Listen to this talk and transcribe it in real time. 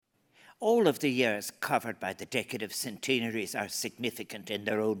All of the years covered by the decade of centenaries are significant in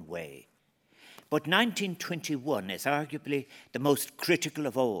their own way. But 1921 is arguably the most critical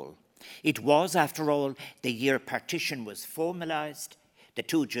of all. It was, after all, the year partition was formalized. The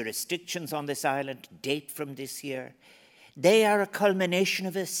two jurisdictions on this island date from this year. They are a culmination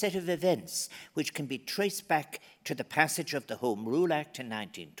of a set of events which can be traced back to the passage of the Home Rule Act in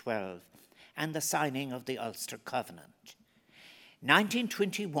 1912 and the signing of the Ulster Covenant.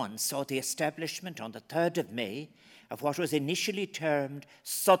 1921 saw the establishment on the 3rd of May of what was initially termed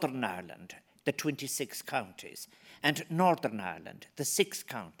Southern Ireland, the 26 counties, and Northern Ireland, the 6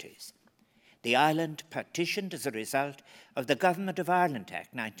 counties. The island partitioned as a result of the Government of Ireland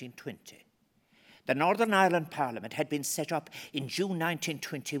Act 1920. The Northern Ireland Parliament had been set up in June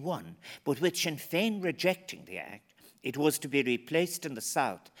 1921, but with Sinn Féin rejecting the Act, it was to be replaced in the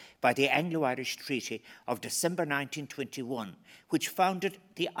south by the Anglo-Irish Treaty of December 1921, which founded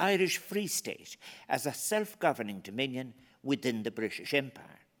the Irish Free State as a self-governing dominion within the British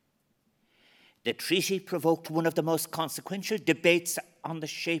Empire. The treaty provoked one of the most consequential debates on the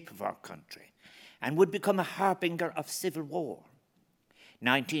shape of our country and would become a harbinger of civil war.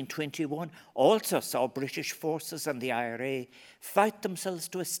 1921 also saw British forces and the IRA fight themselves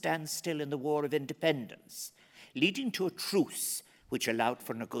to a standstill in the War of Independence, leading to a truce which allowed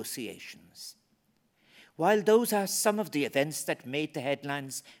for negotiations. While those are some of the events that made the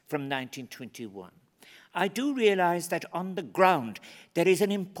headlines from 1921, I do realize that on the ground there is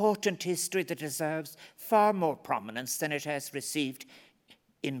an important history that deserves far more prominence than it has received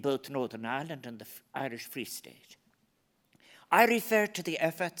in both Northern Ireland and the Irish Free State. I refer to the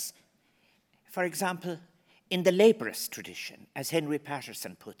efforts, for example, in the labourist tradition, as Henry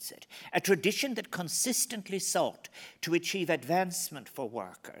Patterson puts it, a tradition that consistently sought to achieve advancement for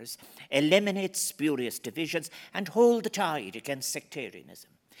workers, eliminate spurious divisions, and hold the tide against sectarianism.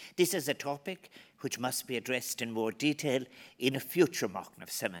 This is a topic which must be addressed in more detail in a future Machnamh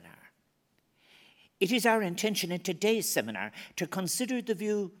seminar. It is our intention in today's seminar to consider the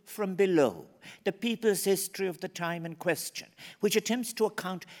view from below, the people's history of the time in question, which attempts to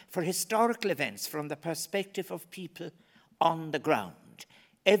account for historical events from the perspective of people on the ground,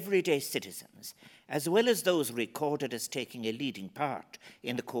 everyday citizens, as well as those recorded as taking a leading part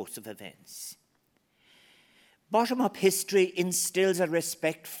in the course of events. Bottom-up history instills a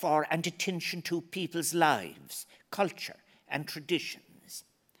respect for and attention to people's lives, culture, and traditions.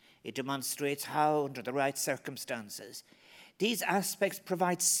 It demonstrates how, under the right circumstances, these aspects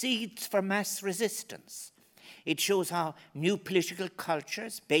provide seeds for mass resistance. It shows how new political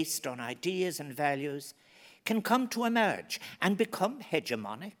cultures, based on ideas and values, can come to emerge and become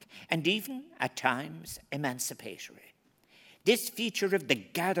hegemonic and even, at times, emancipatory. This feature of the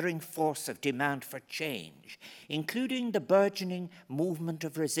gathering force of demand for change, including the burgeoning movement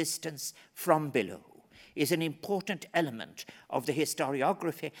of resistance from below, is an important element of the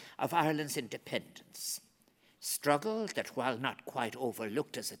historiography of Ireland's independence. Struggle that, while not quite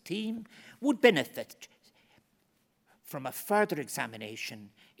overlooked as a theme, would benefit from a further examination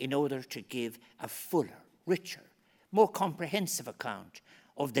in order to give a fuller, richer, more comprehensive account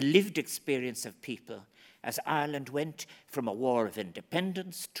of the lived experience of people as Ireland went from a war of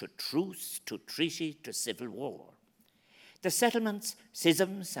independence to truce, to treaty, to civil war. The settlements,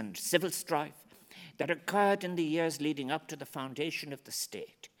 schisms, and civil strife that occurred in the years leading up to the foundation of the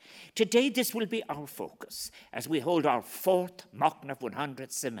state. Today, this will be our focus as we hold our 4th Machnamh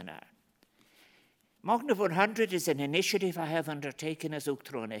 100 seminar. Machnamh 100 is an initiative I have undertaken as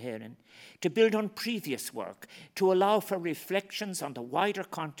Uachtaráin Éireann to build on previous work to allow for reflections on the wider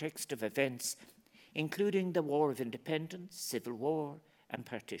context of events, including the War of Independence, Civil War, and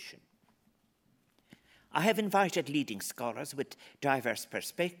partition. I have invited leading scholars with diverse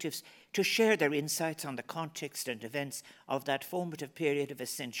perspectives to share their insights on the context and events of that formative period of a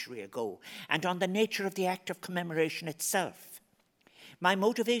century ago, and on the nature of the act of commemoration itself. My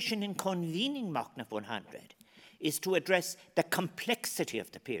motivation in convening Machnamh 100 is to address the complexity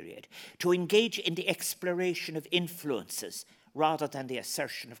of the period, to engage in the exploration of influences rather than the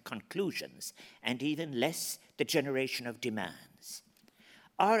assertion of conclusions, and even less the generation of demands.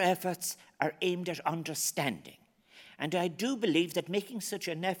 Our efforts are aimed at understanding, and I do believe that making such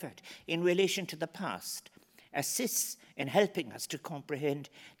an effort in relation to the past assists in helping us to comprehend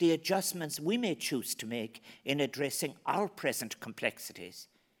the adjustments we may choose to make in addressing our present complexities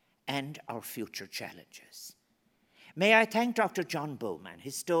and our future challenges. May I thank Dr. John Bowman,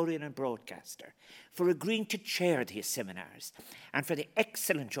 historian and broadcaster, for agreeing to chair these seminars and for the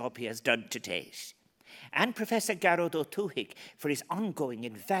excellent job he has done to date, and Professor Gearóid Ó Tuathaig to his ongoing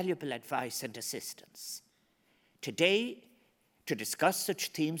invaluable advice and assistance. Today To discuss such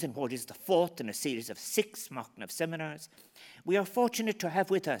themes in what is the fourth in a series of 6 Machnamh seminars, we are fortunate to have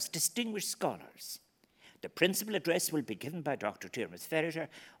with us distinguished scholars. The principal address will be given by Dr. Diarmuid Ferriter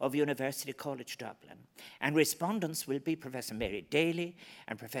of University College Dublin, and respondents will be Professor Mary Daly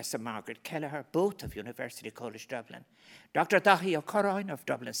and Professor Margaret Kelleher, both of University College Dublin, Dr. Daithí Ó Corráin of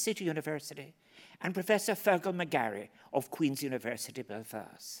Dublin City University, and Professor Fergal McGarry of Queen's University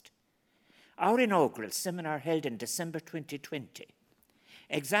Belfast. Our inaugural seminar, held in December 2020,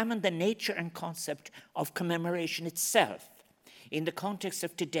 examined the nature and concept of commemoration itself in the context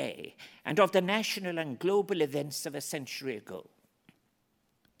of today and of the national and global events of a century ago.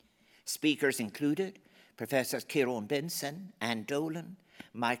 Speakers included Professors Ciarán Benson, Anne Dolan,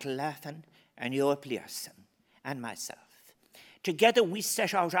 Michael Laffan, and Joep Learson, and myself. Together we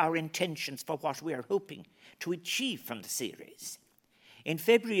set out our intentions for what we are hoping to achieve from the series. In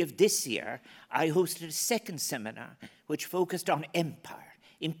February of this year, I hosted a second seminar which focused on empire,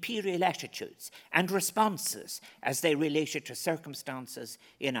 imperial attitudes and responses as they related to circumstances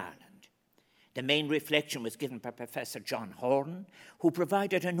in Ireland. The main reflection was given by Professor John Horan, who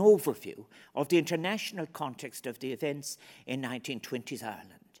provided an overview of the international context of the events in 1920s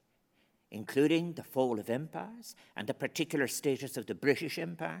Ireland, including the fall of empires and the particular status of the British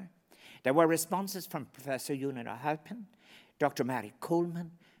Empire. There were responses from Professor Ewan O'Halpin, Dr. Mary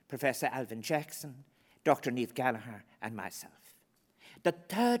Coleman, Professor Alvin Jackson, Dr. Niamh Gallagher, and myself. The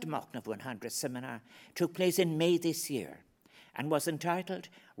third Machnamh 100 seminar took place in May this year and was entitled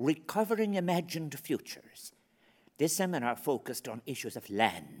Recovering Imagined Futures. This seminar focused on issues of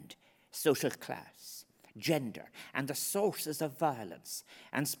land, social class, gender, and the sources of violence,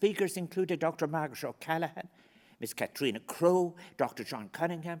 and speakers included Dr. Margaret O'Callaghan, Ms. Katrina Crowe, Dr. John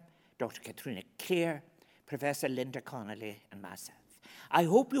Cunningham, Dr. Katrina Clear, Professor Linda Connolly, and myself. I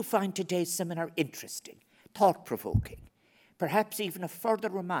hope you find today's seminar interesting, thought-provoking, perhaps even a further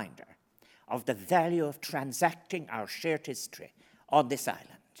reminder of the value of transacting our shared history on this island.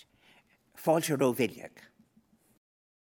 Fáilte Ó Bhíleag.